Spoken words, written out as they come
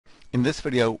In this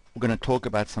video, we're going to talk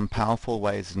about some powerful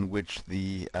ways in which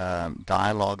the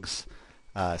dialogues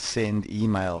send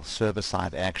email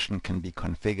server-side action can be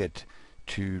configured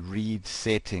to read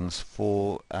settings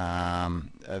for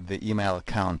the email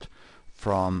account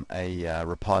from a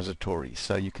repository.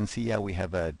 So you can see here we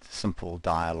have a simple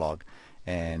dialog,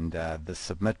 and the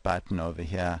submit button over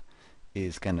here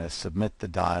is going to submit the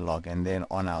dialog, and then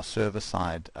on our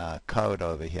server-side code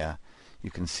over here you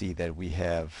can see that we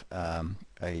have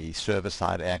a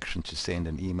server-side action to send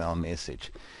an email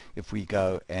message. If we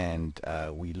go and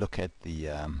we look at the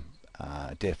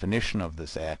definition of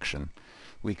this action,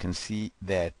 we can see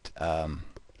that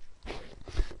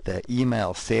the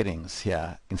email settings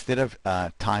here, instead of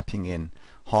typing in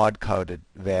hard-coded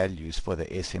values for the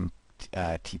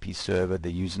SMTP server,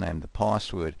 the username, the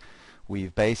password,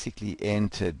 we've basically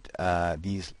entered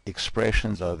these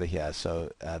expressions over here.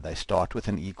 So they start with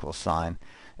an equal sign,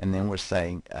 and then we're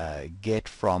saying get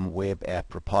from web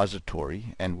app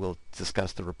repository, and we'll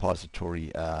discuss the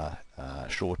repository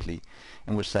shortly.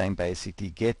 And we're saying basically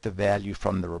get the value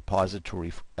from the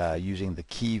repository using the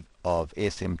key of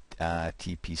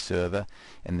SMTP server,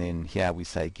 and then here we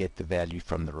say get the value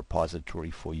from the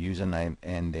repository for username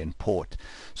and then port.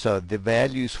 So the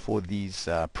values for these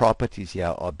properties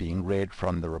here are being read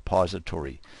from the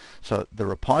repository. So the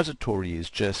repository is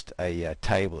just a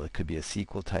table. It could be a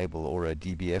SQL table or a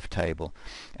DBF table,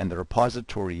 and the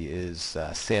repository is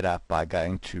set up by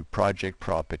going to project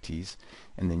properties,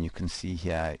 and then you can see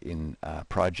here in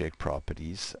project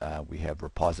properties we have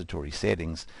repository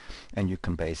settings, and you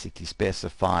can basically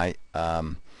specify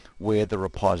where the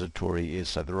repository is.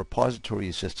 So the repository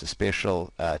is just a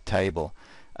special table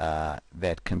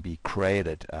that can be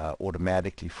created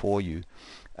automatically for you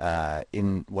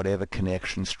in whatever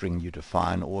connection string you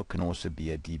define, or it can also be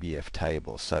a DBF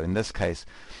table. So in this case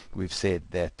we've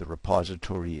said that the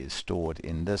repository is stored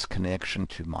in this connection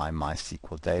to my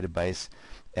MySQL database,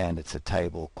 and it's a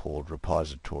table called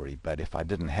repository. But if I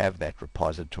didn't have that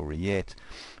repository yet,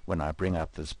 when I bring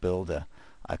up this builder,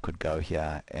 I could go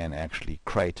here and actually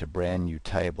create a brand new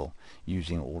table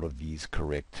using all of these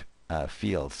correct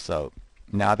fields. So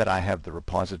now that I have the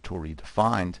repository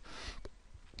defined,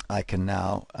 I can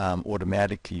now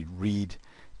automatically read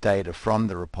data from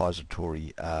the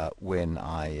repository when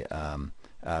I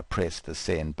press the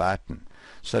send button.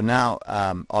 So now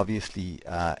obviously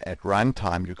at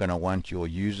runtime you're going to want your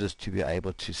users to be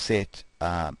able to set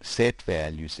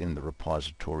values in the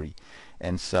repository.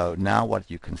 And so now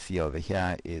what you can see over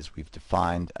here is we've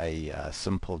defined a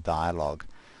simple dialog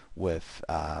with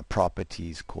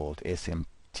properties called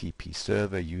SMTP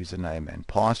server, username and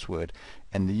password,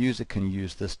 and the user can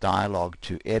use this dialog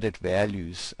to edit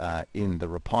values in the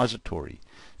repository.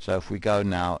 So if we go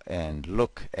now and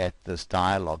look at this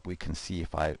dialog, we can see,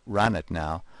 if I run it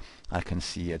now, I can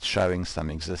see it's showing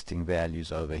some existing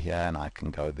values over here, and I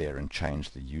can go there and change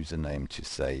the username to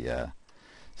say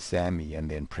Sammy,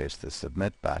 and then press the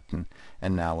submit button,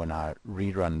 and now when I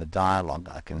rerun the dialog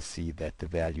I can see that the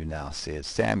value now says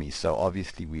Sammy. So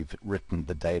obviously we've written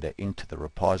the data into the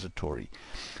repository.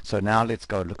 So now let's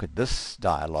go look at this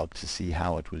dialog to see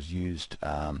how it was used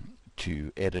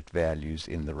to edit values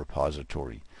in the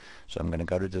repository. So I'm going to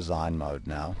go to design mode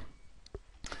now,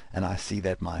 and I see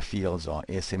that my fields are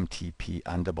SMTP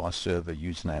 _ server,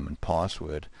 username and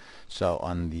password. So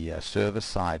on the server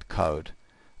side code,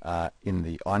 in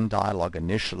the onDialog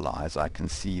initialize, I can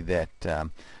see that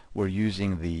we're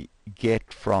using the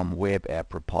get from web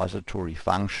app repository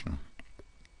function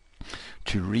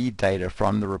to read data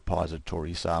from the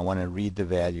repository. So I want to read the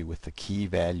value with the key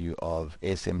value of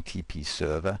SMTP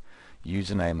server,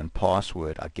 username and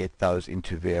password. I get those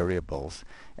into variables,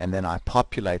 and then I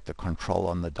populate the control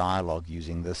on the dialog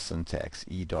using this syntax: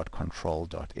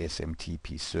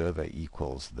 e.control.smtp server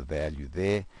equals the value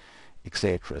there,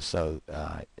 etc. So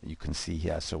you can see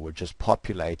here, so we're just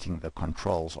populating the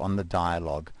controls on the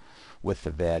dialog with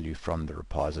the value from the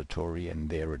repository,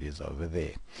 and there it is over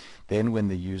there. Then when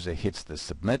the user hits the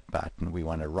submit button, we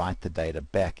want to write the data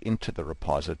back into the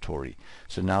repository.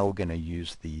 So now we're going to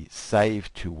use the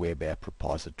save to web app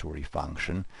repository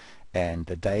function, and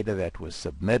the data that was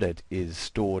submitted is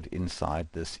stored inside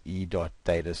this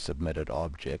e.datasubmitted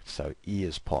object. So e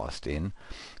is passed in.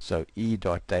 So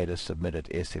e.datasubmitted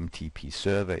SMTP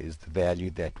server is the value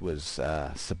that was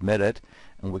submitted,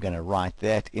 and we're going to write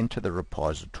that into the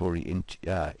repository,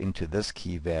 into this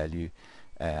key value,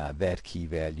 that key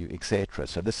value, etc.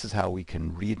 So this is how we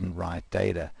can read and write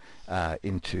data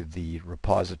into the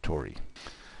repository.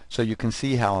 So you can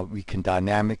see how we can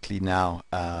dynamically now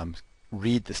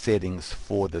read the settings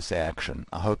for this action.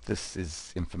 I hope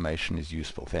this information is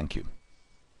useful. Thank you.